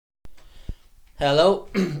Hello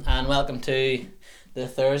and welcome to the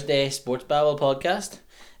Thursday Sports Babble podcast.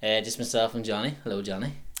 Just myself and Johnny. Hello,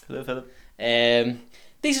 Johnny. Hello, Philip.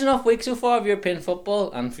 Decent enough week so far of European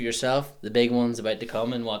football, and for yourself, the big one's about to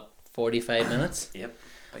come in 45 minutes. Yep.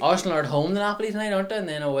 Arsenal are at home to Napoli tonight, aren't they? And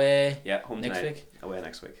then away. Home next tonight. week. Away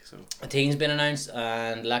next week. So A team's been announced,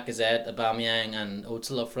 and Lacazette, Aubameyang, and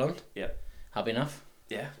Özil up front. Yep. Happy enough?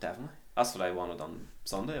 Yeah, definitely. That's what I wanted on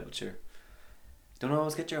Sunday, but sure. Don't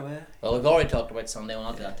always get your way. Well, we've already talked about Sunday. We'll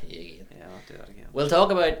not do that to you again. Yeah, I'll do that again. We'll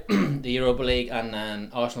talk about the Europa League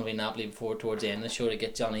and Arsenal v Napoli before towards the end of the show to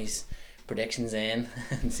get Johnny's predictions in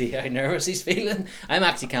and see how nervous he's feeling. I'm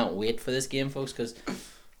actually can't wait for this game, folks, because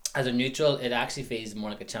as a neutral, it actually feels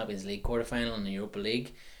more like a Champions League quarterfinal and a Europa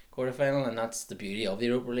League quarterfinal, and that's the beauty of the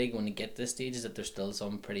Europa League when you get to this stage, is that there's still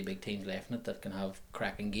some pretty big teams left in it that can have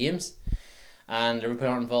cracking games. And Liverpool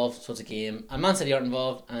aren't involved, so it's a game. And Man City aren't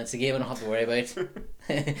involved, and it's a game I don't have to worry about.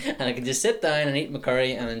 And I can just sit down and eat my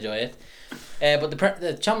curry and enjoy it. But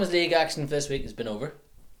the Champions League action for this week has been over.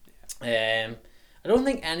 I don't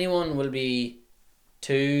think anyone will be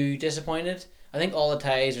too disappointed. I think all the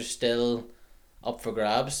ties are still up for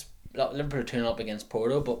grabs. Liverpool are turning up against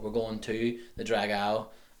Porto, but we're going to the Dragao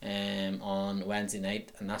on Wednesday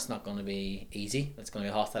night, and that's not going to be easy. It's going to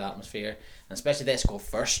be a hostile atmosphere, and especially if they score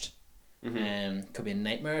first. Could be a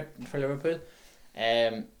nightmare for Liverpool.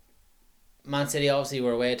 Man City obviously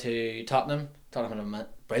were away to Tottenham. Tottenham had a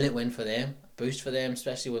brilliant win for them, a boost for them,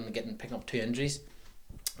 especially when they're picking up 2 injuries.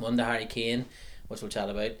 One to Harry Kane, which we'll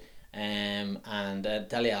chat about, and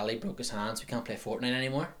Dele Alli broke his hand, so he can't play Fortnite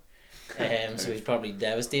anymore. So he's probably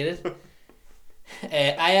devastated.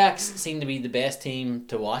 Ajax seem to be the best team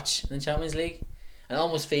to watch in the Champions League. And it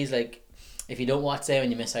almost feels like if you don't watch them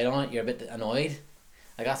and you miss out on it, you're a bit annoyed.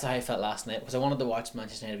 Like, that's how I felt last night, because I wanted to watch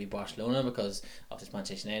Manchester United beat Barcelona because of this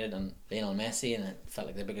Manchester United and Lionel Messi, and it felt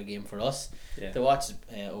like the bigger game for us to watch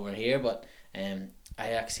over here. But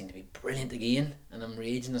Ajax seem to be brilliant again, and I'm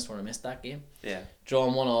raging this where I missed that game. Yeah.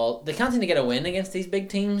 Drawing 1-1. They can't seem to get a win against these big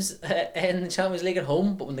teams in the Champions League at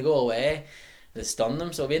home, but when they go away, they stun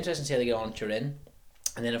them. So it'll be interesting to see how they get on in Turin.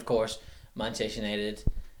 And then, of course, Manchester United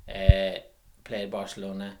played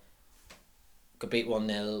Barcelona, got beat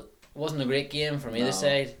 1-0. It wasn't a great game from either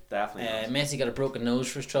side. Definitely. Messi got a broken nose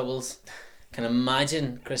for his troubles. Can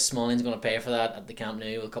imagine Chris Smalling's going to pay for that at the Camp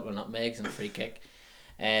Nou with a couple of nutmegs and a free kick.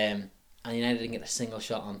 And United didn't get a single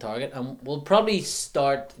shot on target. And we'll probably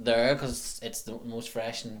start there because it's the most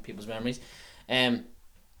fresh in people's memories. A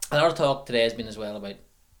lot of talk today has been as well about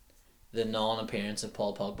the non-appearance of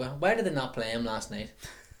Paul Pogba. Why did they not play him last night?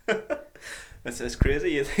 It's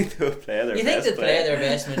crazy. You think they'll play their You best think they'd play their player.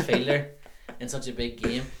 best midfielder in such a big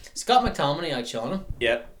game? Scott McTominay outshone him.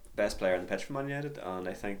 Yeah, best player in the pitch for Man United, and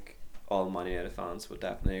I think all Man United fans would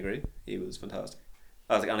definitely agree. He was fantastic.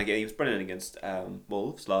 And again, he was brilliant against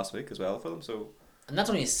Wolves last week as well for them. So, and that's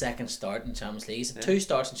only his second start in Champions League. He's had 2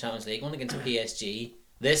 starts in Champions League. One against PSG.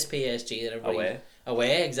 This PSG that everybody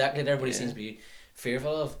away exactly that everybody seems to be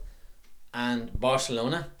fearful of, and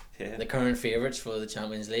Barcelona, the current favourites for the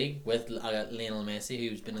Champions League with Lionel Messi,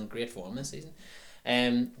 who's been in great form this season.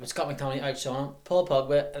 But Scott McTominay outshone him. Paul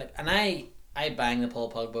Pogba, and I bang the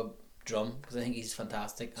Paul Pogba drum because I think he's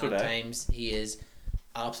fantastic. So at times he is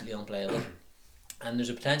absolutely unplayable, and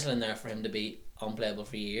there's a potential in there for him to be unplayable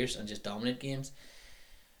for years and just dominate games.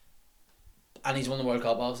 And he's won the World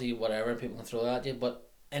Cup, obviously, whatever, people can throw that at you, but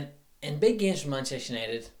in big games for Manchester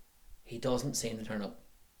United, he doesn't seem to turn up.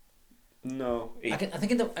 No. I can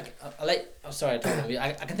think of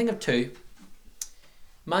 2.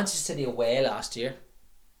 Manchester City away last year.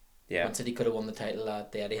 Yeah. When City could have won the title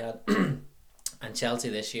at the Etihad. And Chelsea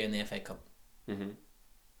this year in the FA Cup.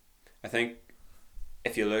 I think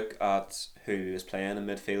if you look at who he was playing in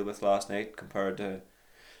midfield with last night compared to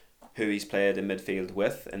who he's played in midfield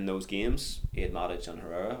with in those games, he had Matic and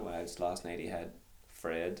Herrera, whilst last night he had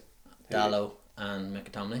Fred, Dalot and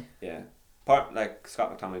McTominay. Yeah.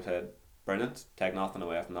 Scott McTominay played brilliant, take nothing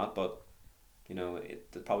away from that, but you know,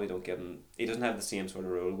 they probably don't give him. He doesn't have the same sort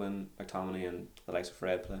of role when McTominay and the likes of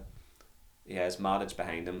Fred play. He has Matic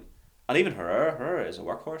behind him, and even Herrera is a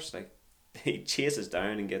workhorse. Like, he chases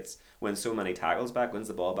down and wins so many tackles back, wins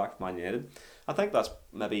the ball back for Man United. I think that's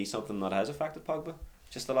maybe something that has affected Pogba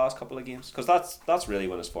just the last couple of games, because that's really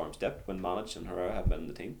when his form's dipped, when Matic and Herrera have been in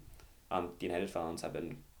the team, and the United fans have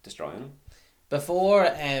been destroying him. Before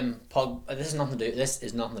Pogba, this is nothing to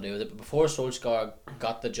do with it. But before Solskjaer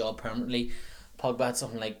got the job permanently, Pogba had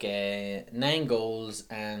something like 9 goals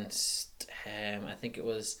and I think it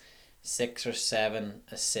was 6 or 7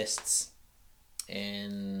 assists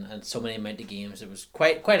in and so many amount of games. It was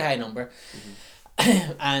quite a high number.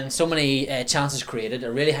 and so many chances created,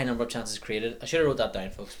 a really high number of chances created. I should have wrote that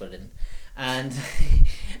down, folks, but I didn't. And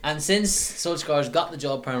and since Solskjaer's got the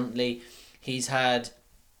job permanently, he's had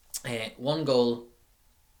 1 goal,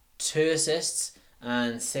 2 assists,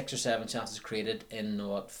 and 6 or 7 chances created in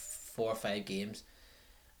 4 or 5 games.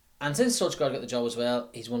 And since Solskjaer got the job as well,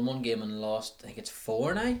 he's won 1 game and lost, I think it's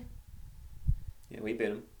 4 now. Yeah, we beat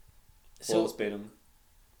him. So Wolves beat him.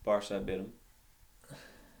 Barca beat him.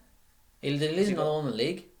 he'll lose another one in the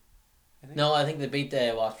league. No, I think they beat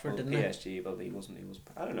Watford, didn't they? PSG, but he wasn't.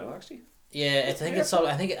 I don't know actually. Yeah, I think it's all.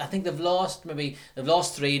 I think they've lost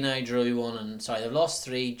 3 now, drew 1, and they've lost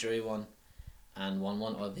 3, drew 1, and won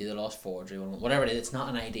 1, or they either lost 4, drew 1, whatever it is. It's not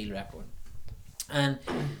an ideal record, and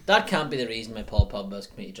that can't be the reason why Paul Pogba has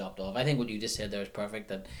completely dropped off. I think what you just said there is perfect.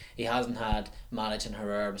 That he hasn't had Matic and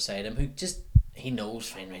Herrera beside him, who just he knows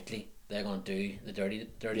fine rightly they're going to do the dirty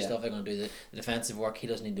stuff. They're going to do the defensive work. He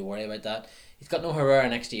doesn't need to worry about that. He's got no Herrera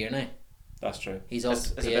next year now. That's true. He's off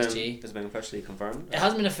PSG. Has it been officially confirmed? It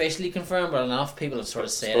hasn't been officially confirmed, but enough people have sort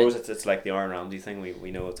of said I suppose it's like the Aaron Ramsey thing.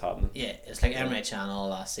 We know what's happening. Yeah, it's like Emre Can all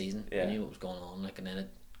last season. Yeah. We knew what was going on, and then it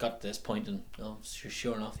got to this point, and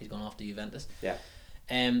sure enough, he's gone off to Juventus. Yeah.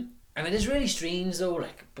 And it is really strange though,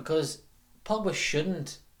 because Pogba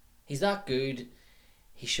shouldn't. He's that good.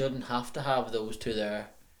 He shouldn't have to have those two there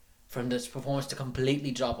for him this performance to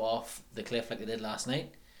completely drop off the cliff like they did last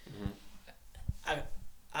night. Mm-hmm.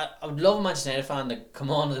 I would love a Manchester United fan to come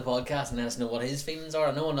on to the podcast and let us know what his feelings are.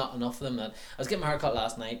 I know not enough of them. I was getting my hair cut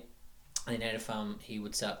last night, and a United fan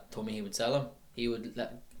told me he would sell him. He would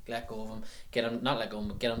let go of him, get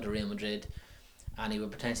him to Real Madrid, and he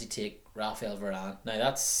would potentially take Rafael Varane. Now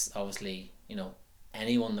that's obviously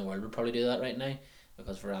anyone in the world would probably do that right now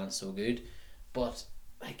because Varane's so good, but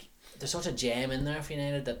there's such a gem in there for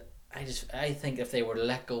United that I think if they were to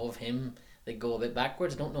let go of him, they go a bit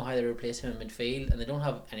backwards. I don't know how they replace him in midfield, and they don't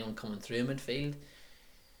have anyone coming through in midfield.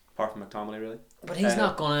 Apart from McTominay, really. But he's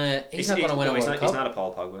not gonna win a World Cup. He's not a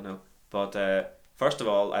Paul Pogba, no. But first of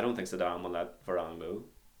all, I don't think Zidane will let Varane go.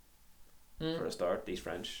 For a start. He's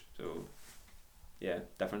French, so yeah,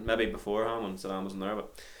 different. Maybe beforehand when Zidane wasn't there,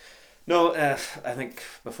 but no. I think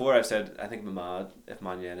before I've said I think I'm mad if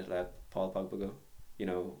Man United let Paul Pogba go.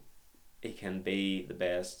 He can be the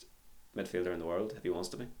best midfielder in the world if he wants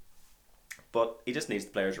to be. But he just needs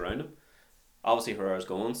the players around him. Obviously Herrera's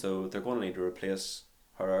going, so they're going to need to replace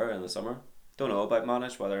Herrera in the summer. Don't know about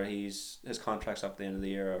Matic, whether his contract's up at the end of the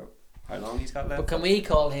year or how long he's got left. But can we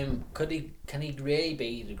call him? Can he really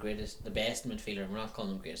be the best midfielder? We're not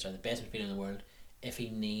calling him greatest, the best midfielder in the world. If he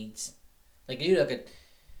needs, you look at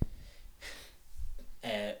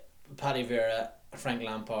Paddy Vieira, Frank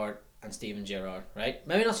Lampard, and Steven Gerrard, right?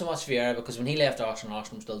 Maybe not so much Vieira because when he left Arsenal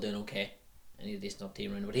was still doing okay. And he had a decent enough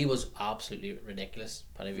team around, but he was absolutely ridiculous,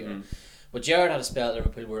 Paddy Vieira. But Gerrard had a spell at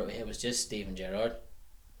Liverpool where it was just Steven Gerrard,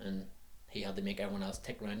 and he had to make everyone else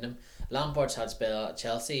tick around him. Lampard's had a spell at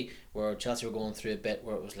Chelsea where Chelsea were going through a bit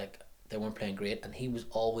where it was like they weren't playing great, and he was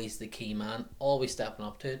always the key man, always stepping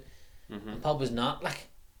up to it. And Pogba's not.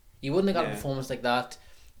 You wouldn't have got a performance like that.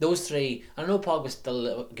 Those three, I know Pogba's still a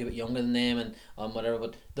little bit younger than them and whatever,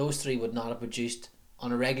 but those three would not have produced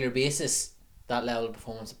on a regular basis that level of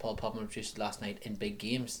performance that Paul Pogba produced last night in big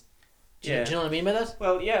games. Do you know what I mean by that?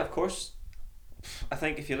 Well, yeah, of course. I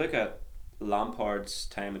think if you look at Lampard's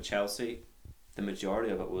time at Chelsea, the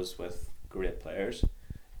majority of it was with great players.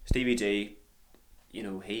 Stevie G,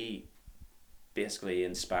 he basically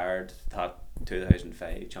inspired that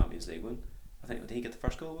 2005 Champions League win. I think, did he get the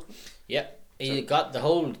first goal? Wasn't it? Yeah, he got the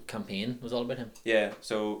whole campaign was all about him. Yeah,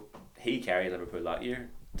 so he carried Liverpool that year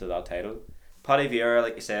to that title. Paddy Vieira,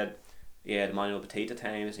 like you said, he had Emmanuel Petit at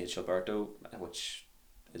times, he had Gilberto, which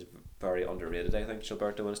is very underrated, I think,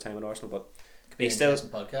 Gilberto in his time at Arsenal, but he still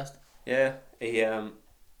podcast. Yeah, he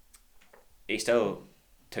still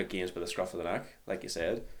took games by the scruff of the neck, like you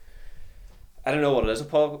said. I don't know what it is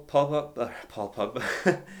with Paul Pogba.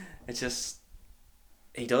 It's just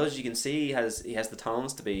he does. You can see he has the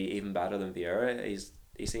talents to be even better than Vieira.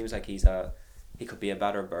 He seems like he could be a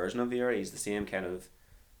better version of Vieira. He's the same kind of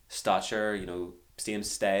stature, same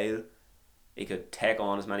style. He could take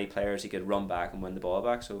on as many players. He could run back and win the ball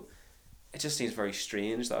back. So it just seems very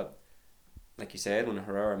strange that, like you said, when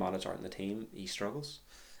Herrera and Matic aren't in the team, he struggles.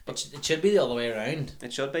 It should be the other way around.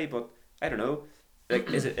 It should be, but I don't know.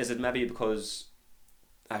 Is it maybe because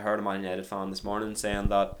I heard a Man United fan this morning saying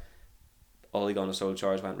that Ole Gunnar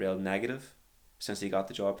Solskjaer went real negative since he got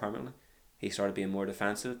the job permanently. He started being more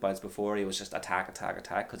defensive, but before he was just attack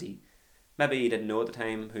because maybe he didn't know at the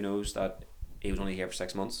time. Who knows that he was only here for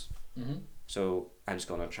 6 months. Mm-hmm. So I'm just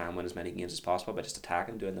going to try and win as many games as possible by just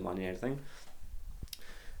attacking, doing the Man United thing.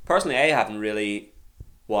 personally, I haven't really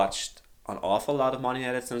watched an awful lot of Man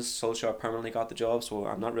United since Solskjaer permanently got the job, so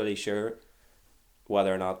I'm not really sure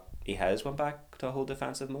whether or not he has went back to a whole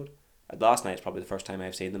defensive mode. Last night's probably the first time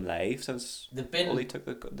I've seen them live since They've been Ole took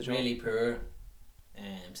the job. really poor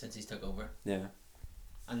since he's took over. Yeah.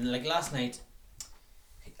 And like last night,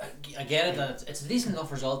 I get it that it's a decent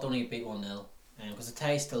enough result only beat 1-0. Because the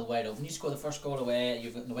tie's still wide open. You score the first goal away,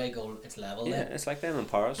 you've got an away goal, it's level. Yeah, then. it's like them in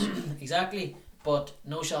Paris. Exactly. But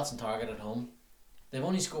no shots on target at home. I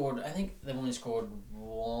think they've only scored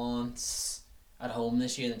once at home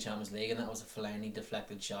this year in the Champions League, and that was a Fellaini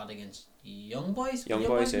deflected shot against Young Boys. Young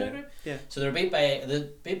Boys, yeah. Yeah. So they were beat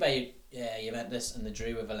by Juventus, and they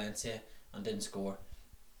drew with Valencia and didn't score.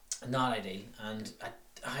 Not ideal, and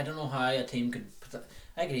I don't know how a team could.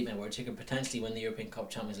 I could eat my words. You could potentially win the European Cup,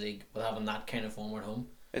 Champions League, with having that kind of form at home.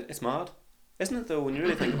 It's mad, isn't it? Though, when you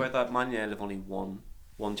really think about that, Man United have only won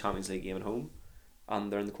one Champions League game at home,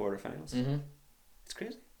 and they're in the quarterfinals. Mm-hmm. It's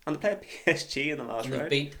crazy, and they played PSG in the last and round. They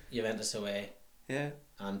beat Juventus away. Yeah.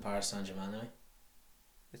 And Paris Saint-Germain away.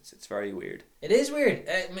 It's very weird. It is weird.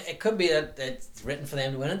 It could be that it's written for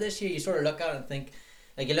them to win it this year. You sort of look at it and think,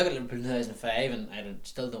 like, you look at Liverpool in 2005, and I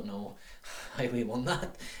still don't know how we won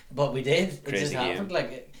that, but we did. Crazy it just happened.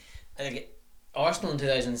 game. Like Arsenal in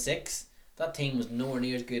 2006, that team was nowhere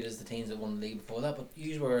near as good as the teams that won the league before that. But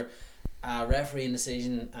you were a refereeing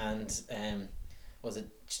decision, and was it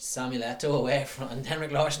Samuel Eto'o away from and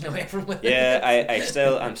Henrik Larsson away from winning? Yeah,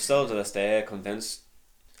 I'm still to this day convinced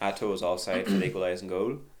Eto'o was offside for the equalising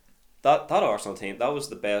goal. That Arsenal team, that was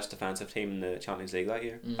the best defensive team in the Champions League that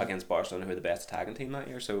year against Barcelona, who were the best attacking team that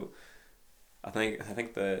year. So I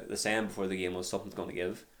think the saying before the game was something's going to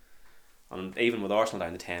give, and even with Arsenal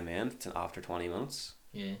down to 10 men after 20 minutes,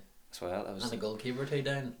 yeah, as well, that was and the goalkeeper too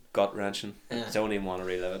down. Gut wrenching. Yeah. I don't even want to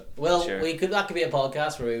relive it. Well, sure. that could be a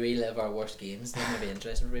podcast where we relive our worst games. That might be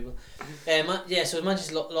interesting for people. So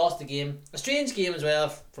Manchester lost the game. A strange game as well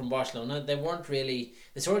from Barcelona. They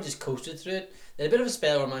sort of just coasted through it. They had a bit of a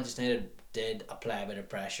spell where Manchester United did apply a bit of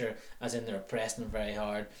pressure, as in they were pressing them very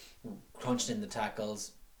hard, crunched in the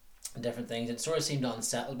tackles, and different things. It sort of seemed to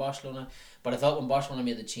unsettle Barcelona. But I thought when Barcelona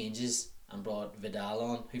made the changes and brought Vidal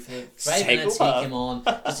on, who for the 5 minutes he came on,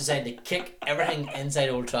 just decided to kick everything inside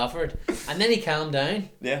Old Trafford, and then he calmed down.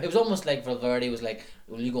 Yeah. It was almost like Valverde was like,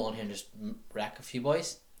 "Will you go on here and just wreck a few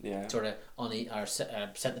boys?" Yeah. Sort of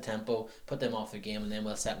set the tempo, put them off their game, and then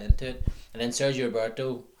we'll settle into it. And then Sergio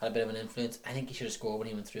Roberto had a bit of an influence. I think he should have scored when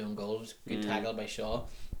he went through on goals. Good tackle by Shaw.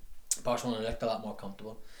 Barcelona looked a lot more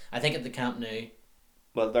comfortable. I think at the Camp Nou,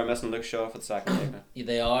 well, they're missing Luke Shaw for the second leg now.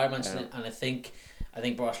 they are mentioning it, and I think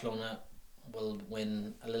Barcelona will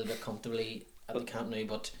win a little bit comfortably at the Camp Nou.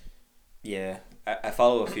 But yeah, I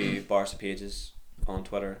follow a few Barca pages on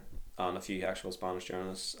Twitter and a few actual Spanish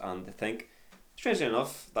journalists, and they think, strangely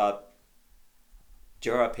enough, that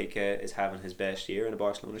Gerard Piqué is having his best year in a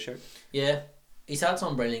Barcelona shirt. Yeah, he's had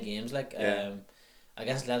some brilliant games. Like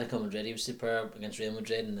against Atletico Madrid, he was superb. Against Real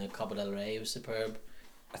Madrid in the Copa del Rey, he was superb.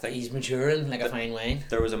 I think he's maturing like a fine wine.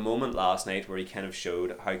 There was a moment last night where he kind of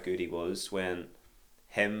showed how good he was when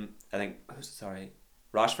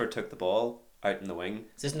Rashford took the ball out in the wing.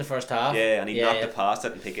 Is this in the first half? Yeah, and he knocked it past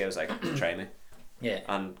it, and Piqué was like, "Try me." Yeah,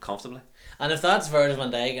 and comfortably. And if that's Virgil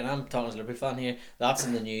van Dijk, and I'm talking as a Liverpool fan here, that's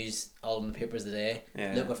in the news, all in the papers today.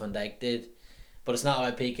 Yeah. Look what Van Dijk did. But it's not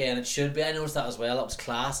about Piqué, and it should be. I noticed that as well. That was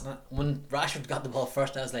class. And when Rashford got the ball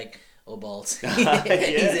first, I was like, oh balls. He's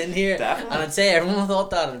in here. Definitely. And I'd say everyone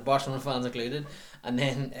thought that, Barcelona fans included. And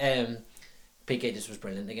then Piqué just was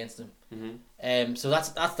brilliant against him. Mm-hmm. So that's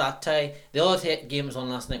that tie. The other game was on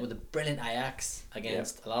last night with the brilliant Ajax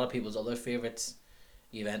against a lot of people's other favourites,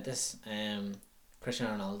 Juventus.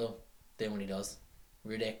 Cristiano Ronaldo doing what he does.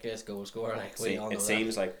 Ridiculous goal scorer. Like, it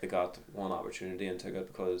seems like they got one opportunity and took it,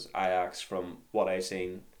 because Ajax, from what I've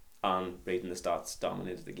seen and reading the stats,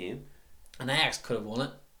 dominated the game. And Ajax could have won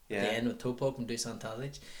it at the end with toe poke from Dusan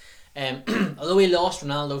Tadic. Although we lost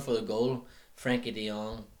Ronaldo for the goal, Frankie de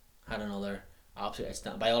Jong had another absolute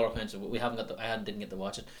outstanding. By all accounts, we haven't got. Didn't get to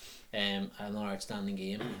watch it. Another outstanding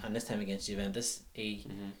game, and this time against Juventus.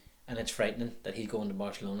 And it's frightening that he's going to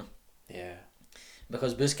Barcelona. Yeah.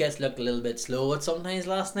 Because Busquets looked a little bit slow at sometimes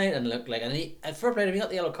last night, and looked like, and he at first played him, he got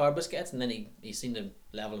the yellow card, Busquets, and then he seemed to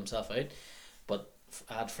level himself out. But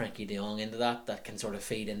add Frankie de Jong into that can sort of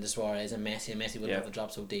feed into Suarez and Messi wouldn't have to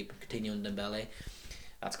drop so deep, continuing Dembele.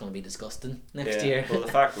 That's going to be disgusting next year. Well, the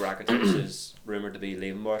fact Rakitic is rumoured to be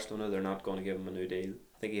leaving Barcelona, they're not going to give him a new deal.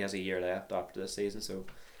 I think he has a year left after this season, so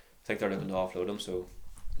I think they're looking to offload him. So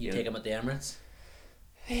you take him at the Emirates?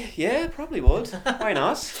 Yeah, probably would. Why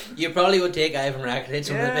not? You probably would take Ivan Rakitic,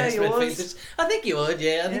 one of the best midfielders. I think you would.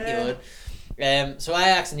 Yeah, I think you would. So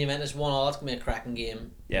Ajax and Juventus 1-1. That's gonna be a cracking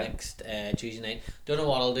game Yeah. next Tuesday night. Don't know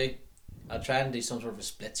what I'll do. I'll try and do some sort of a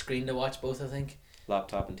split screen to watch both. I think.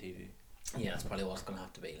 Laptop and TV. Yeah, that's probably what it's gonna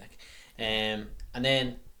have to be like. And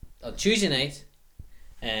then on Tuesday night,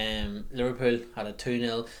 Liverpool had a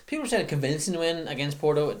 2-0. People were saying a convincing win against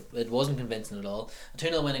Porto. It wasn't convincing at all. A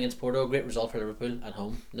 2-0 win against Porto. Great result for Liverpool at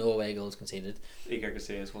home. No away goals conceded. Iker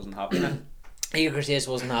Casillas wasn't happy then. Iker Casillas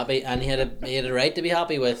wasn't happy, and he had a right to be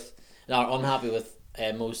happy with, or unhappy with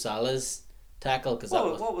Mo Salah's tackle, because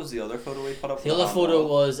what was the other photo we put up? the other photo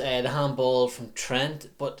was the handball from Trent,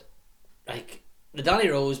 but like the Danny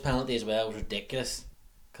Rose penalty as well was ridiculous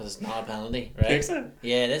because it's not a penalty, right?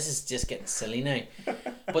 Yeah, this is just getting silly now.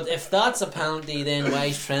 But if that's a penalty, then why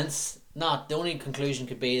is Trent's not? The only conclusion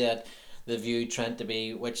could be that they viewed Trent to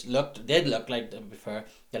be, which did look like, to be fair,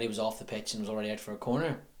 that he was off the pitch and was already out for a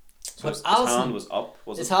corner. So his hand was up.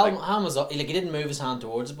 His hand was up. Like, he didn't move his hand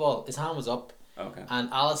towards the ball. His hand was up. Okay. And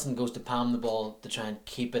Alisson goes to palm the ball to try and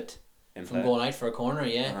keep it from going out for a corner.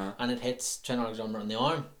 Yeah, and it hits Trent Alexander on the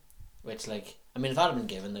arm, which, like, I mean, if that had been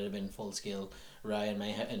given, there'd have been full scale row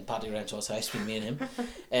in Patrick Renshaw's house between me and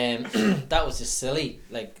him. That was just silly.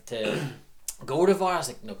 Like, to go to VAR, I was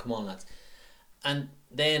like, no, come on, lads. And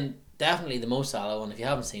then definitely the Mo Salah one, if you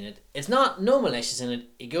haven't seen it, it's not no malicious in it.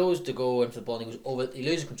 He goes to go into the ball and he goes over, he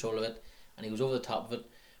loses control of it and he goes over the top of it.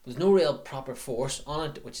 There's no real proper force on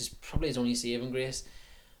it, which is probably his only saving grace.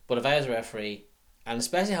 But if I was a referee, and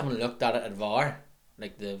especially having looked at it at VAR,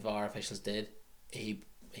 like the VAR officials did, he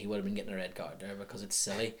would have been getting a red card there because it's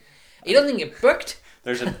silly. He doesn't get booked.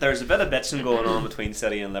 There's a bit of bitching going on between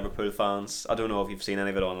City and Liverpool fans. I don't know if you've seen any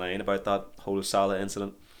of it online about that whole Salah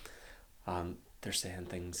incident. They're saying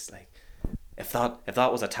things like, if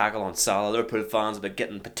that was a tackle on Salah, Liverpool fans would be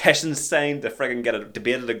getting petitions signed to friggin' get it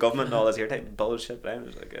debated the government and all this here type of bullshit. But I'm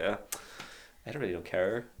just like, I really don't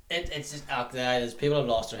care. It's just people have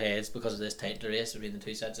lost their heads because of this title race between the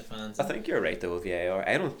two sets of fans. I think you're right though with VAR.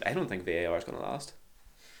 I don't think VAR is going to last.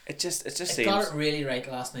 It just seems. Got it really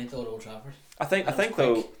right last night though at Old Trafford. I think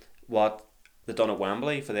though what they done at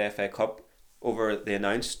Wembley for the FA Cup, they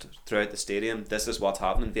announced throughout the stadium, this is what's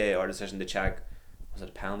happening. VAR decision to check. Was it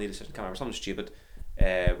a penalty decision? Can't remember, something stupid.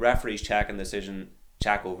 Referees checking the decision,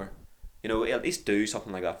 check over. You know, at least do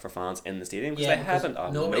something like that for fans in the stadium because they haven't.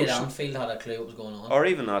 Nobody at Anfield had a clue what was going on. Or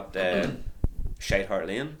even at Shite Hart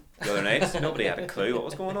Lane the other night, nobody had a clue what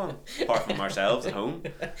was going on apart from ourselves at home.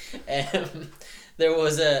 There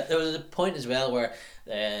was a point as well where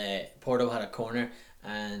Porto had a corner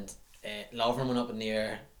and Lovren went up in the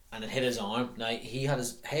air and it hit his arm. Now he had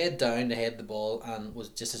his head down to head the ball and was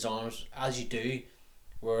just his arms, as you do,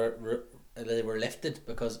 they were lifted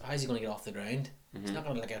because how's he going to get off the ground? Mm-hmm. He's not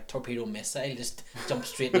going to, like a torpedo missile, just jump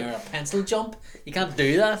straight in there, a pencil jump. You can't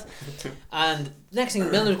do that. And next thing,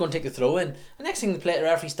 Milner's going to take the throw in. And next thing, the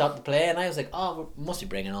referee stopped the play, and I was like, "Oh, we must be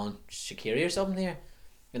bringing on Shaqiri or something here."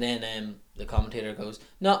 And then the commentator goes,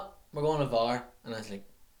 "No, we're going to VAR." And I was like,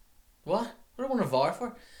 "What? What are we going to VAR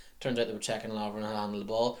for?" Turns out they were checking Lovren how to handle the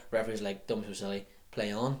ball. Referee's like, "Don't be so silly,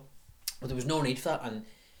 play on." But there was no need for that. And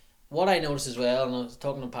what I noticed as well, and I was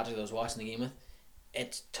talking to Patrick that I was watching the game with,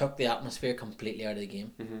 it took the atmosphere completely out of the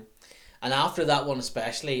game. Mm-hmm. And after that one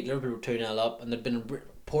especially, Liverpool were 2-0 up, and there'd been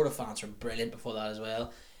Porto fans were brilliant before that as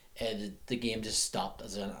well. The game just stopped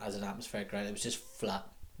as an atmospheric crowd. It was just flat,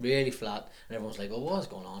 really flat, and everyone's like, "Oh, what's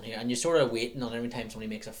going on here?" And you're sort of waiting on every time somebody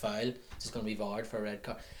makes a foul, it's just going to be VAR'd for a red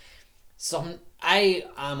card. I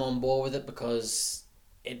am on board with it because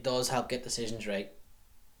it does help get decisions right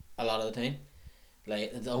a lot of the time.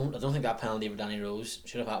 Like I don't think that penalty for Danny Rose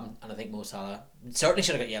should have happened, and I think Mo Salah certainly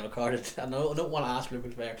should have got yellow carded. I don't want to ask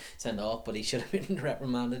Liverpool player send off, but he should have been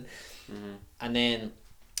reprimanded. Mm-hmm. And then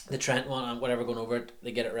the Trent one and whatever going over it,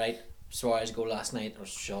 they get it right. Suarez goal last night or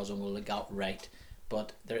Shaw's own goal, they got right,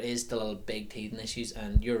 but there is still a big teething issues.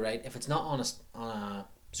 And you're right, if it's not on a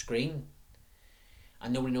screen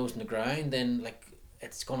and nobody knows on the ground, then like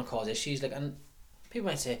it's going to cause issues. Like, and people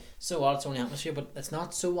might say, "So what? It's only atmosphere," but it's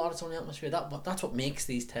not. So what? It's only atmosphere. That's what makes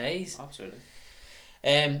these ties. Absolutely.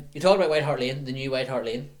 You talked about White Hart Lane, the new White Hart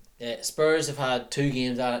Lane. Spurs have had 2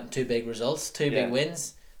 games at it and 2 big results, 2 big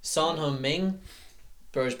wins. Son Heung-min,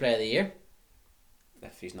 Spurs Player of the Year.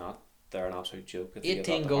 If he's not, they're an absolute joke.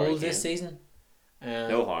 18 goals this season.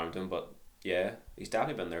 No harm to him, but yeah, he's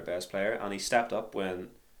definitely been their best player, and he stepped up when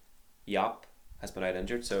Yap has been out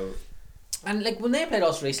injured. So. And like when they played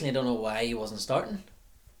us recently, I don't know why he wasn't starting.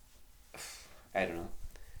 I don't know.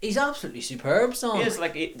 He's absolutely superb, son. He is,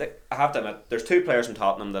 I have to admit, there's 2 players from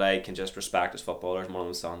Tottenham that I can just respect as footballers. One of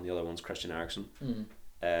them's Son, the other one's Christian Eriksen.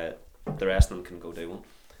 The rest of them can go do one.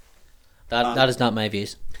 That is not my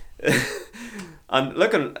views. And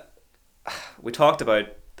looking we talked about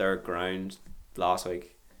their ground last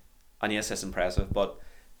week, and yes, it's impressive, but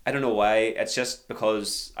I don't know why. It's just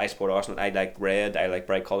because I support Arsenal. I like red. I like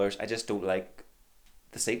bright colours. I just don't like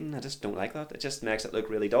the seating. I just don't like that. It just makes it look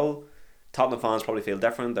really dull. Tottenham fans probably feel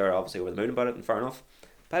different. They're obviously over the moon about it, and fair enough.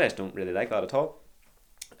 But I just don't really like that at all.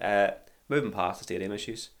 Moving past the stadium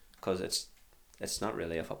issues, because it's not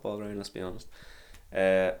really a football ground. Let's be honest.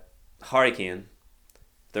 Harry Kane.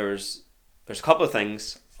 There's a couple of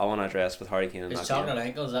things I want to address with Harry Kane. His chocolate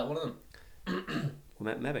ankle, is that one of them?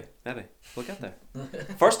 Well, maybe we'll get there.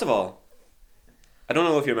 First of all, I don't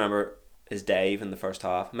know if you remember his dive in the first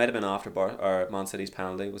half. It might have been after Man City's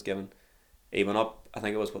penalty was given. He went up, I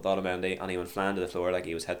think it was with Otamendi, and he went flying to the floor like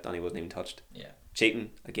he was hit and he wasn't even touched. Yeah. Cheating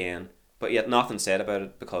again, but yet nothing said about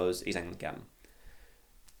it because he's England captain.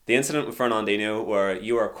 The incident with Fernandinho, where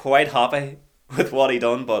you were quite happy with what he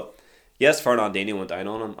done, but yes, Fernandinho went down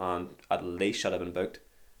on him and at least should have been booked.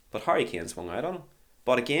 But Harry Kane swung out on him.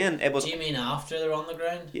 But again, it was... Do you mean after they're on the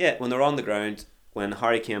ground? Yeah, when they're on the ground, when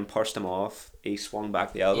Harry Kane pushed him off, he swung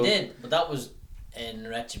back the elbow. He did, but that was in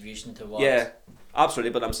retribution to what? Yeah, absolutely,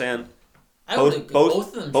 but I'm saying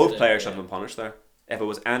both players should have been punished there. If it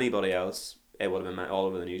was anybody else, it would have been all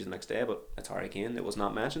over the news the next day, but it's Harry Kane. It was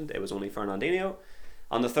not mentioned. It was only Fernandinho.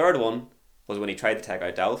 And the third one was when he tried to take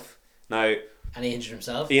out Delph. Now... And he injured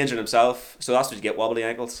himself. So that's what you get, wobbly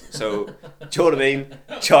ankles. So, do you know what I mean?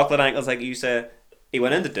 Chocolate ankles, like you say. He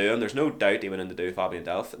went in to do, and there's no doubt he went in to do Fabian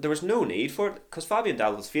Delph. There was no need for it, because Fabian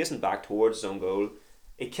Delph was facing back towards his own goal.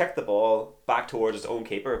 He kicked the ball back towards his own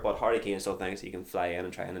keeper, but Harry Kane still thinks he can fly in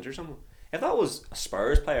and try and injure someone. If that was a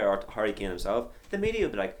Spurs player or Harry Kane himself, the media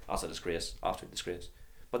would be like, that's a disgrace, absolute disgrace.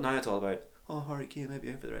 But now it's all about, Harry Kane might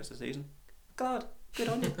be out for the rest of the season. God, good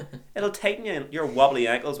on you. It'll tighten you, and your wobbly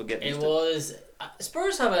ankles will get used to it.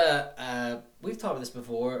 Spurs have a we've talked about this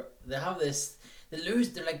before, they have this,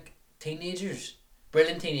 they're like teenagers.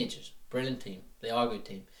 Brilliant teenagers. Brilliant team. They are a good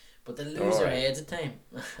team. But they lose their heads at time.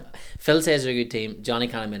 Phil says they're a good team. Johnny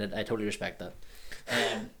can't admit it. I totally respect that.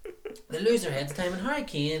 They lose their heads at time. And Harry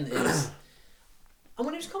Kane is... And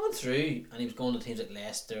when he was coming through, and he was going to teams like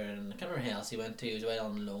Leicester, and I can't remember who else he went to. He was away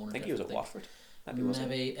on loan. I think he was at Watford.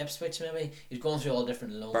 Maybe Ipswich, maybe. He was going through all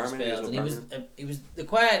different loan Birmingham, spells. And he was the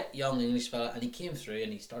quiet young English fella, and he came through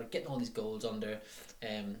and he started getting all these goals under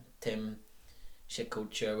Tim, shit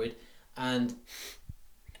coach Sherwood. And...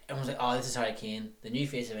 everyone's like, oh, this is Harry Kane, the new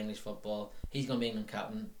face of English football. He's going to be England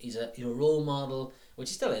captain. He's a role model, which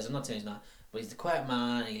he still is. I'm not saying he's not, but he's the quiet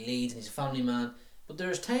man. And he leads, and he's a family man. But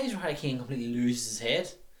there's times where Harry Kane completely loses his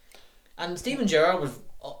head, and Steven Gerrard was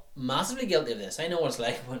massively guilty of this. I know what it's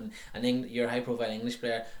like when your high-profile English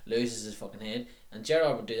player loses his fucking head, and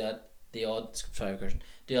Gerrard would do that the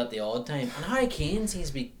odd time. And Harry Kane seems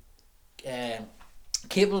to be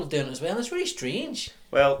capable of doing it as well. And it's really strange.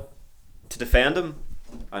 Well, to defend him.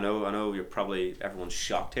 I know. You're probably everyone's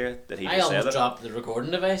shocked here that he just said it. I almost dropped the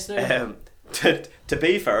recording device there. To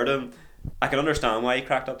be fair to him, I can understand why he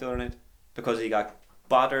cracked up the other night, because he got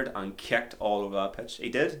battered and kicked all over that pitch. He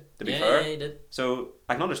did. To be fair, yeah, he did. So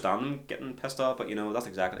I can understand him getting pissed off, but that's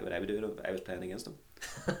exactly what I would do if I was playing against him.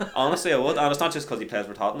 Honestly, I would, and it's not just because he plays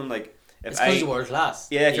for Tottenham. Like, it's because he's world class.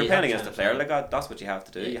 Yeah, if you're playing against a player like that, that's what you have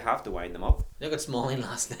to do. Yeah. You have to wind them up. Look at Smalling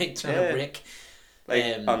last night trying to break. Like,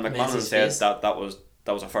 and McManaman says that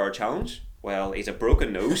was a fair challenge. Well, he's a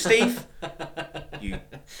broken nose, Steve. You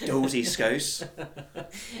dozy scouse.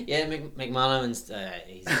 Yeah, McManaman's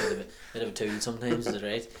he's a bit of a tool sometimes, is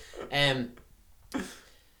it right?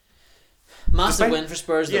 Massive win for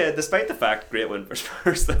Spurs though. Yeah, despite the fact, great win for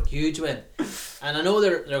Spurs though. Huge win. And I know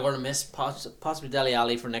they're going to miss possibly Dele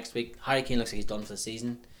Alli for next week. Harry Kane looks like he's done for the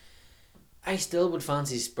season. I still would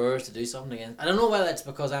fancy Spurs to do something again. I don't know whether it's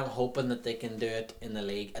because I'm hoping that they can do it in the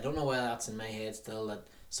league. I don't know whether that's in my head still, that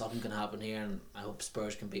something can happen here, and I hope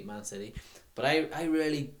Spurs can beat Man City. But I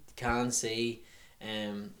really can see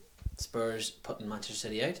Spurs putting Manchester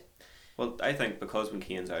City out. Well, I think because when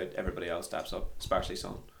Kane's out, everybody else steps up, especially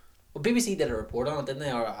Son. Well, BBC did a report on it, didn't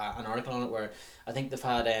they, or an article on it, where I think they've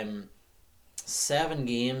had 7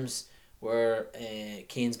 games where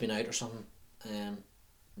Kane's been out or something.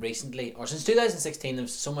 Recently, or since 2016,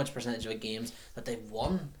 there's so much percentage of games that they've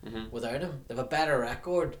won without him. They have a better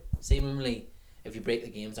record, seemingly, if you break the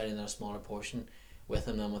games down in a smaller portion with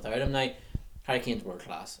him than without him. Now, Harry Kane's world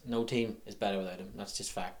class. No team is better without him. That's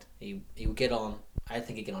just fact. He would get on. I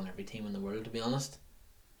think he'd get on every team in the world, to be honest.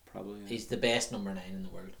 Probably. Yeah. He's the best number 9 in the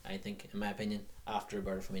world, I think, in my opinion, after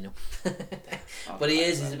Roberto Firmino. But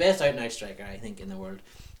he's the best out and out striker, I think, in the world.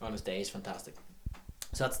 On his day, he's fantastic.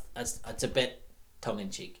 So that's a bit tongue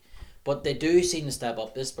in cheek, But they do seem to step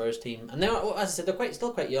up, this Spurs team, and they're, as I said, they're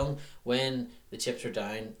still quite young. When the chips are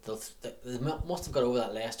down, they must have got over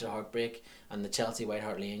that Leicester heartbreak and the Chelsea White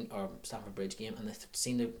Hart Lane or Stamford Bridge game, and they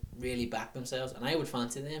seem to really back themselves. And I would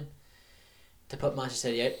fancy them to put Manchester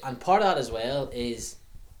City out. And part of that as well is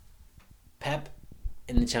Pep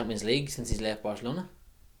in the Champions League since he's left Barcelona.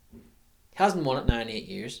 He hasn't won it now in 8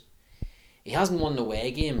 years. He hasn't won the away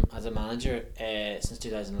game as a manager since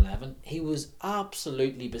 2011. He was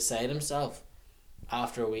absolutely beside himself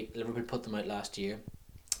after a week. Liverpool put them out last year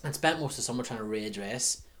and spent most of the summer trying to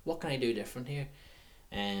readdress what can I do different here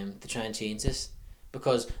to try and change this.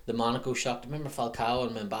 Because the Monaco shocked. Remember Falcao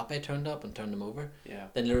and Mbappe turned up and turned them over? Yeah.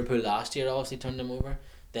 Then Liverpool last year obviously turned them over.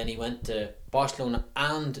 Then he went to Barcelona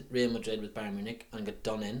and Real Madrid with Bayern Munich and got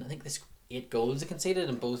done in. I think there's 8 goals they conceded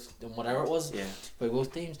in both, in whatever it was, by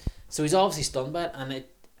both teams. So he's obviously stunned by it, and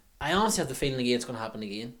I honestly have the feeling again it's going to happen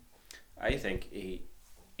again. I think he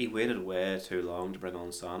waited way too long to bring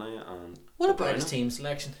on Sané. And what about his team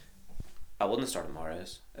selection? I wouldn't have started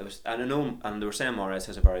Mahrez. It was, and I know, and they were saying Mahrez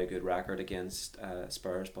has a very good record against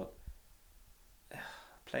Spurs, but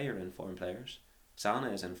play your informed players.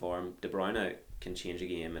 Sané is in form. De Bruyne can change a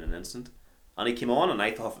game in an instant, and he came on, and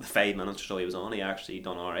I thought for the 5 minutes or so he was on, he actually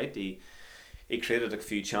done all right. He created a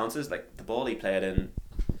few chances, like the ball he played in.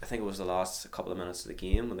 I think it was the last couple of minutes of the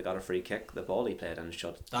game when they got a free kick. The ball he played in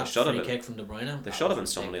should have kick from De Bruyne. There should have been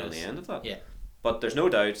somebody on the end of that. Yeah. But there's no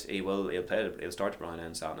doubt he'll start De Bruyne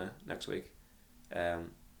and Sané next week.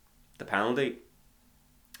 The penalty,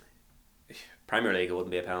 Premier League, it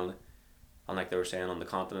wouldn't be a penalty. Unlike they were saying on the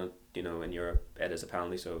continent, in Europe, it is a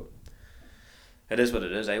penalty. So it is what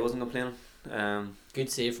it is. I wasn't complaining. Good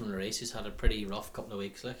save from Lloris, who's had a pretty rough couple of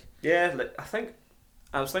weeks. Yeah,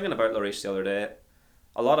 I was thinking about Lloris the other day.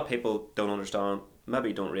 A lot of people don't understand,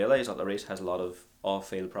 maybe don't realise that Lloris has a lot of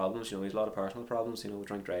off-field problems. He has a lot of personal problems, with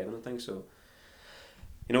drink driving and things. So,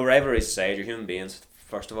 rivalries aside, you're human beings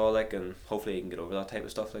first of all, and hopefully you can get over that type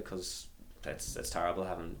of stuff, because it's terrible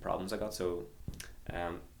having problems like that. So,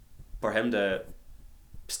 for him to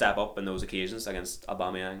step up in those occasions against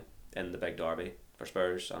Aubameyang in the big derby for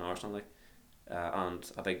Spurs and Arsenal,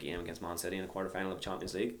 and a big game against Man City in a quarter-final of the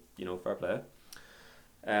Champions League, fair play.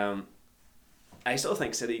 I still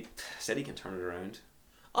think City can turn it around.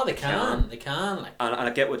 Oh, they can. And I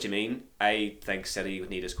get what you mean. I think City would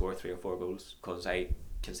need to score 3 or 4 goals, because I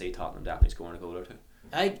can see Tottenham definitely scoring a goal or two.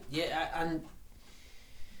 And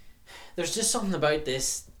there's just something about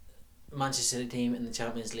this Manchester City team in the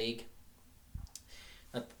Champions League.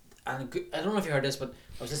 And I don't know if you heard this, but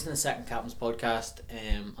I was listening to the Second Captain's podcast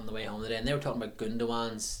on the way home today, and they were talking about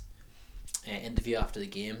Gundogan's interview after the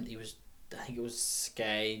game. I think it was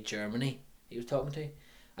Sky Germany he was talking to,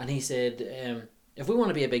 and he said, if we want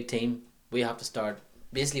to be a big team, we have to start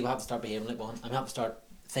behaving like one, and we have to start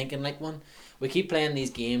thinking like one. We keep playing these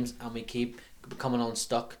games and we keep coming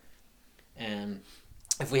unstuck.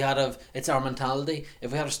 It's our mentality.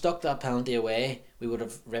 If we had stuck that penalty away, we would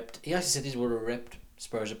have ripped. He actually said would have ripped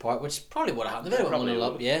Spurs apart, which probably would have happened. They would have won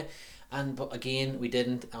up, yeah. But again, we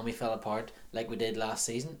didn't, and we fell apart like we did last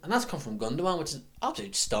season. And that's come from Gundogan, which is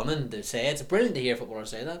absolutely stunning to say. It's brilliant to hear footballers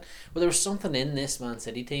say that. But there was something in this Man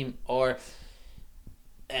City team, or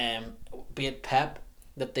be it Pep,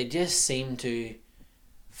 that they just seem to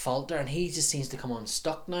falter, and he just seems to come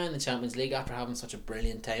unstuck now in the Champions League after having such a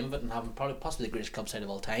brilliant time of it and having possibly the greatest club side of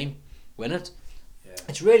all time win it. Yeah.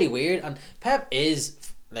 It's really weird, and Pep is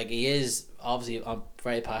obviously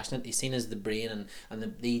very passionate. He's seen as the brain and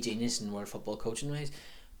the genius in world football coaching wise,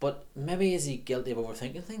 but maybe is he guilty of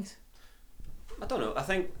overthinking things? I don't know. I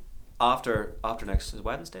think after next is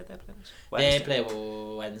Wednesday they play this. They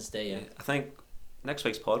play Wednesday, yeah. I think next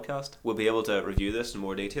week's podcast we'll be able to review this in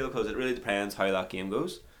more detail, because it really depends how that game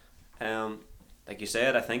goes. Like you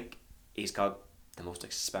said, I think he's got the most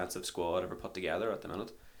expensive squad ever put together at the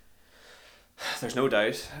minute. There's no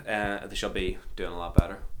doubt they should be doing a lot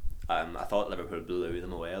better. I thought Liverpool blew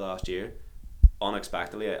them away last year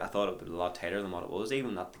unexpectedly. I thought it would be a lot tighter than what it was,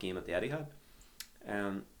 even at the game at the Etihad.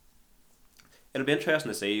 It'll be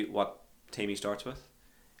interesting to see what team he starts with.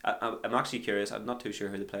 I'm actually curious. I'm not too sure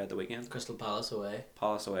who they play at the weekend. Crystal Palace away.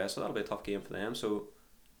 So that'll be a tough game for them. So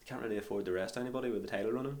they can't really afford to rest anybody with the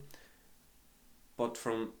title running. But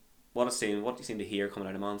from what you seem to hear coming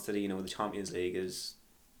out of Man City, the Champions League is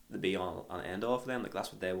the be all and end all for them. Like,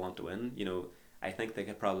 that's what they want to win. I think they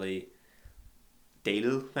could probably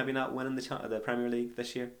deal maybe not winning the Premier League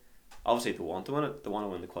this year. Obviously, they want to win it. They want to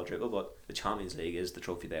win the quadruple, but the Champions League is the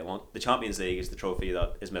trophy they want. The Champions League is the trophy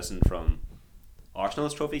that is missing from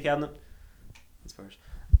Arsenal's trophy cabinet. Spurs,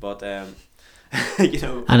 but and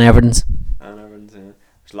Everton's. And Everton's. Yeah.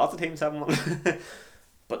 There's lots of teams having one.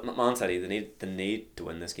 But Man City, they need to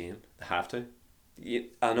win this game. They have to.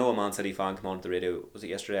 I know a Man City fan come on the radio. Was it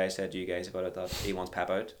yesterday? I said to you guys about it that he wants Pep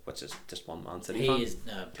out, which is just one Man City fan. He is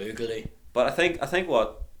boogly. But I think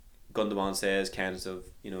what Gundogan says kind of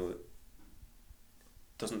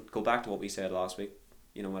doesn't go back to what we said last week.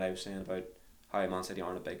 You know what I was saying about how Man City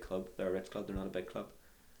aren't a big club. They're a rich club. They're not a big club.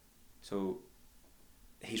 So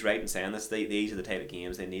he's right in saying this. These are the type of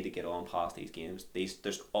games they need to get on past these games.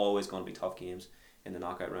 There's always going to be tough games in the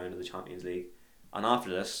knockout round of the Champions League, and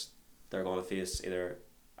after this, they're going to face either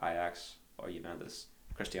Ajax or Juventus,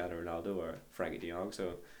 Cristiano Ronaldo or Frankie de Jong.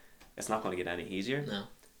 So it's not going to get any easier. No.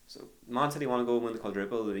 So Man City want to go win the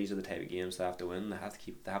quadruple. These are the type of games they have to win. They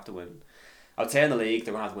have to win. I would say in the league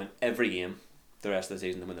they're going to have to win every game the rest of the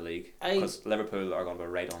season to win the league, because Liverpool are going to be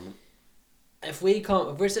right on them. If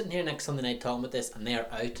we're sitting here next Sunday night talking about this and they are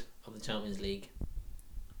out of the Champions League,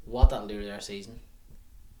 what that'll do to their season.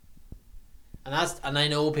 And I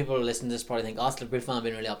know people listening to this probably think, Liverpool fan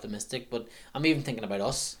being really optimistic, but I'm even thinking about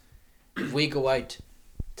us. If we go out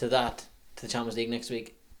to the Champions League next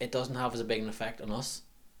week, it doesn't have as big an effect on us.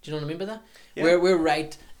 Do you know what I mean by that? Yeah. We're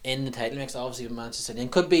right in the title mix, obviously, with Manchester City,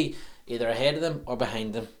 and could be either ahead of them or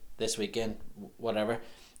behind them this weekend, whatever.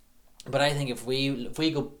 But I think if we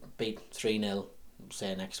go beat 3-0,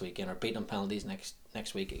 say next weekend, or beat on penalties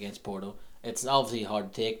next week against Porto, it's obviously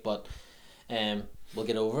hard to take, but we'll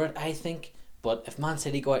get over it, I think. But if Man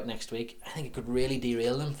City go out next week, I think it could really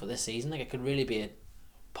derail them for this season. Like, it could really be a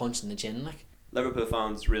punch in the chin. Like, Liverpool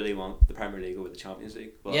fans really want the Premier League over the Champions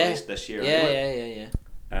League. Well, at least this year.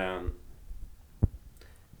 Yeah.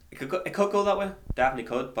 It could go that way. Definitely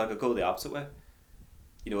could, but it could go the opposite way.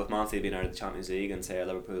 You know, if Man City being out of the Champions League and say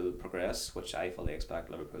Liverpool progress, which I fully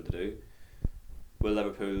expect Liverpool to do, will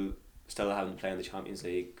Liverpool still have them play in the Champions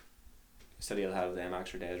League? City will have them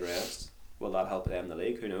extra days rest. Will that help them in the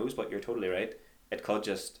league? Who knows? But you're totally right. It could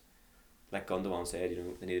just, like Gundogan said,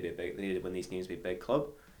 they need to win these games to be a big club.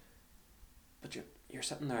 But you're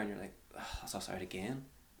sitting there and you're like, that's us out again.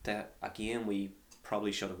 A game we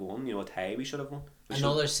probably should have won. A tie we should have won.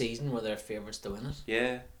 Another season where they're favourites to win it.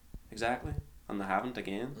 Yeah, exactly. And they haven't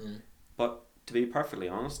again. But to be perfectly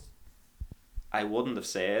honest, I wouldn't have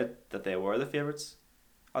said that they were the favourites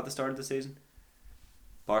at the start of the season.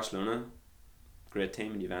 Barcelona, great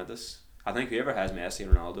team, and Juventus. I think whoever has Messi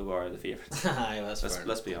and Ronaldo are the favourites.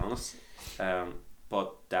 Let's be honest.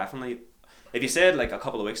 But definitely, if you said like a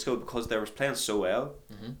couple of weeks ago, because they were playing so well,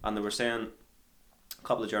 and they were saying, a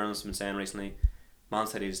couple of journalists have been saying recently, Man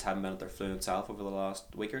City just haven't been at their fluent self over the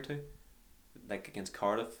last week or two. Like against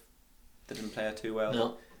Cardiff, they didn't play it too well.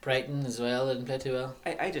 No, Brighton as well didn't play too well.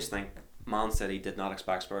 I just think Man City did not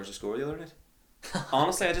expect Spurs to score the other night.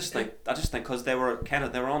 Honestly, I just think because they were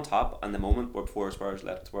on top in the moment before Spurs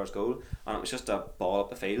let Spurs goal, and it was just a ball up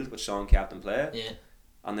the field which Sean kept in play. Yeah.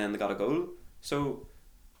 And then they got a goal. So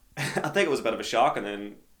I think it was a bit of a shock, and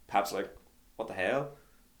then Peps like, what the hell?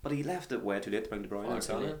 But he left it way too late to bring De Bruyne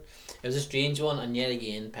in. It was a strange one, and yet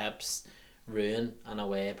again Peps ruin an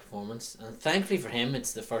away performance, and thankfully for him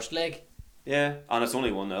it's the first leg. Yeah, and it's only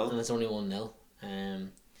 1-0. And it's only 1-0.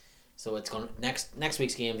 So it's going next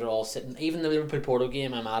week's games are all sitting. Even the Liverpool Porto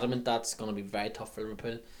game, I'm adamant that's going to be very tough for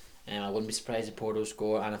Liverpool. I wouldn't be surprised if Porto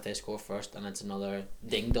score, and if they score first, and it's another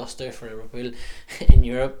ding duster for Liverpool in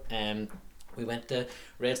Europe. We went to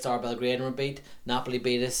Red Star Belgrade and were beat. Napoli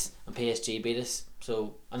beat us, and PSG beat us.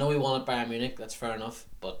 So I know we won at Bayern Munich. That's fair enough,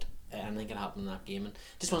 but anything can happen in that game. And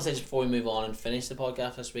just want to say, just before we move on and finish the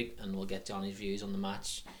podcast this week, and we'll get Johnny's views on the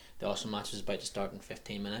match. The Arsenal match is about to start in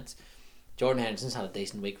 15 minutes. Jordan Henderson's had a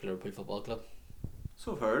decent week for Liverpool Football Club.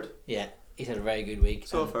 So I've heard. Yeah, he's had a very good week.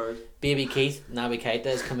 So I've heard. Baby Keith, Naby Keita,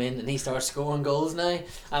 has come in and he starts scoring goals now.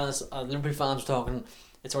 And as Liverpool fans were talking,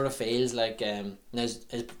 it sort of feels like his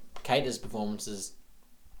Keita's performances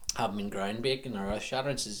haven't been groundbreaking or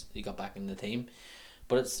earth-shattering since he got back in the team.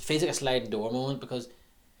 But it feels like a sliding door moment, because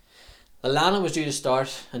Lallana was due to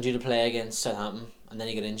start and due to play against Southampton, and then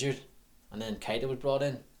he got injured, and then Keita was brought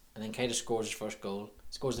in, and then Keita scores his first goal.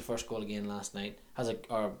 Scores the first goal again last night.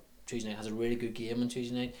 Tuesday night, has a really good game on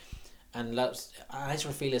Tuesday night, and I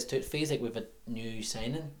sort of feel this too. It feels like we've a new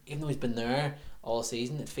signing, even though he's been there all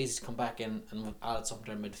season. It feels he's come back in and we've added something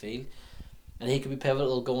to our midfield, and he could be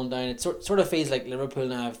pivotal going down. It sort of feels like Liverpool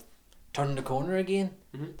now have turned the corner again.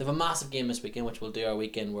 They have a massive game this weekend, which we'll do our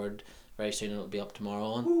weekend word very soon. It'll be up tomorrow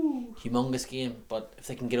on. Ooh. Humongous game, but if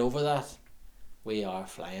they can get over that, we are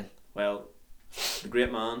flying. Well, the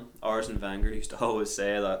great man Arsene Wenger used to always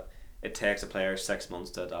say that it takes a player 6 months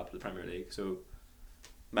to adapt to the Premier League. So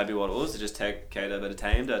maybe what it was to just take Keita a bit of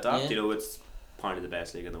time to adapt. Yeah. It's apparently the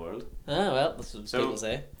best league in the world. Well, that's what people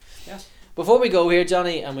say. Yes. Before we go here,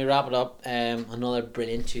 Johnny, and we wrap it up, another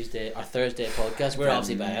brilliant Tuesday or Thursday podcast. We're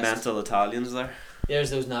obviously biased. Mental Italians there.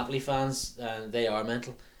 There's those Napoli fans, they are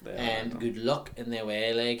mental. Good luck in the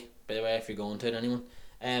away leg, by the way, if you're going to it, anyone.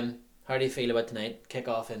 How do you feel about tonight? Kick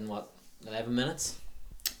off in 11 minutes?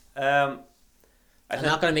 I'm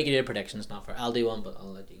not going to make you do a prediction. It's not fair. I'll do one, but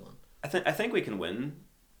I'll let you go on. I think we can win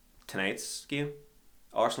tonight's game.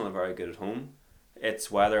 Arsenal are very good at home. It's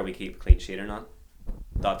whether we keep a clean sheet or not.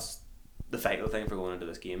 That's the vital thing for going into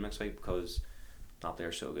this game next week, because Napoli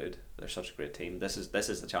are so good. They're such a great team. This is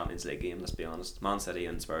the Champions League game. Let's be honest. Man City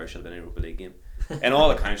and Spurs should have been a Europa League game. In all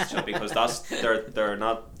accounts, should, because they're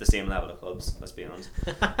not the same level of clubs. Let's be honest.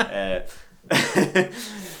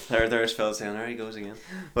 There's Phil saying there he goes again,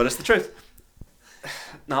 but it's the truth.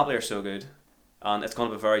 Napoli are so good, and it's going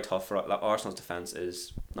to be very tough for Arsenal's defence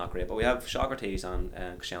is not great. But we have Socrates and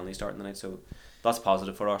Koscielny starting tonight, so that's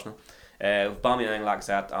positive for Arsenal. Aubameyang,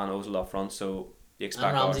 Lacazette, and Ozil up front, so you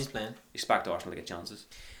expect Arsenal to get chances.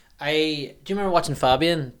 Do you remember watching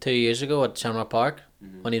Fabian 2 years ago at Shamrock Park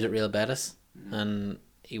when he was at Real Betis, and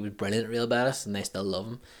he was brilliant at Real Betis, and they still love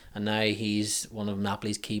him. And now he's one of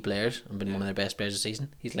Napoli's key players and been one of their best players this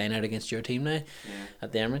season. He's laying out against your team now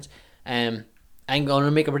at the Emirates. I'm going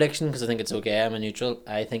to make a prediction because I think it's okay. I'm a neutral.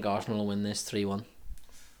 I think Arsenal will win this 3-1.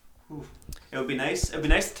 It would be nice. It would be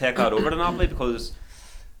nice to take that over to Napoli, because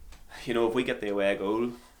if we get the away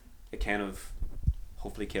goal, it kind of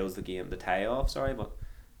hopefully kills the tie off. Sorry, but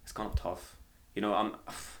it's kind of tough.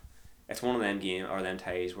 It's one of them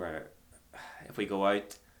ties where if we go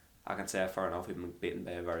out, I can say fair enough, we've been beaten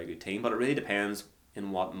by a very good team, but it really depends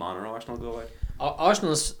in what manner Arsenal go out.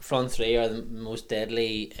 Arsenal's front three are the most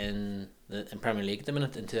deadly in Premier League at the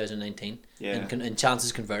minute in 2019. Yeah. In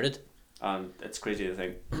chances converted. And it's crazy to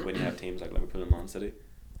think when you have teams like Liverpool and Man City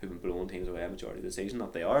who've been blowing teams away a majority of the season,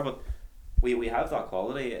 that they are, but we have that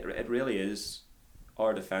quality. It really is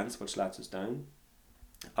our defence which lets us down.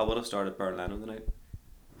 I would have started Bernd Leno tonight,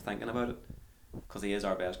 thinking about it, because he is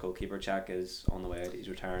our best goalkeeper. Czech is on the way out, he's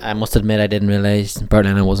retiring. I must admit I didn't realise Bernd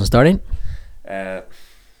Leno wasn't starting. I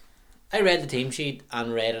read the team sheet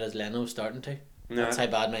and read it as Leno starting to. No. That's how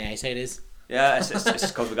bad my eyesight is. Yeah, it's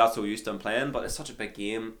because we got so used to him playing, but it's such a big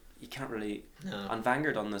game, you can't really... No. And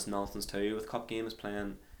Wenger done this nonsense too, with cup games,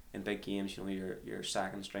 playing in big games, your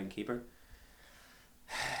second string keeper.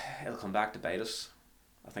 It'll come back to bite us,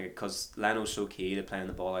 I think, because Leno's so key to playing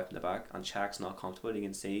the ball out in the back, and Czech's not comfortable. You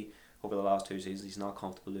can see over the last 2 seasons he's not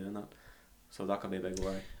comfortable doing that, so that could be a big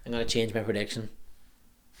worry. I'm going to change my prediction.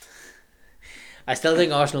 I still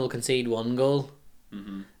think Arsenal will concede 1 goal,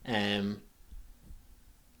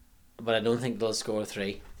 but I don't think they'll score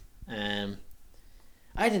 3.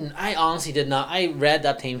 I honestly did not. I read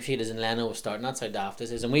that team sheet as in Leno was starting. That's how daft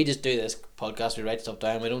this is. And we just do this podcast, we write stuff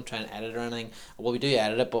down, we don't try and edit or anything. Well, we do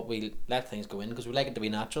edit it, but we let things go in because we like it to be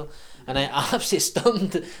natural. And I absolutely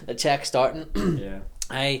stunned the Czech starting.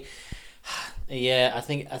 I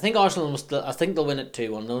think Arsenal I think they'll win it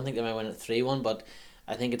 2-1. I don't think they might win it 3-1, but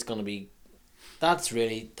I think it's going to be... That's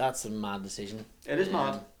a mad decision. It is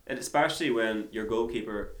mad. And especially when your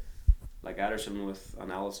goalkeeper, like Ederson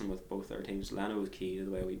and Alisson with both their teams, Leno is key to the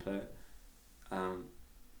way we play. I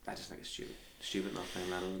just think it's stupid not playing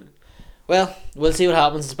Leno in it. Well, we'll see what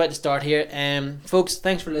happens. It's about to start here. Folks,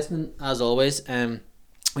 thanks for listening as always. When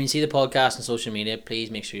you see the podcast on social media, please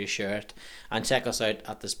make sure you share it and check us out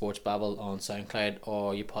at the Sports Babble on SoundCloud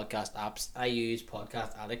or your podcast apps. I use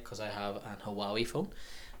Podcast Addict because I have an Huawei phone,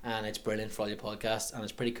 and it's brilliant for all your podcasts, and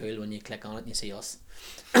it's pretty cool when you click on it and you see us.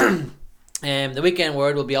 The Weekend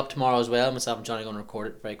Word will be up tomorrow as well. Myself and Johnny are going to record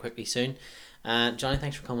it very quickly soon. Johnny,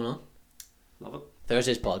 thanks for coming on. Love it.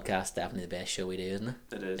 Thursday's podcast, definitely the best show we do, isn't it?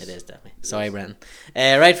 It is. It is, definitely. Sorry, Brenton.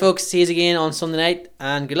 Right, folks, see you again on Sunday night,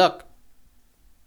 and good luck.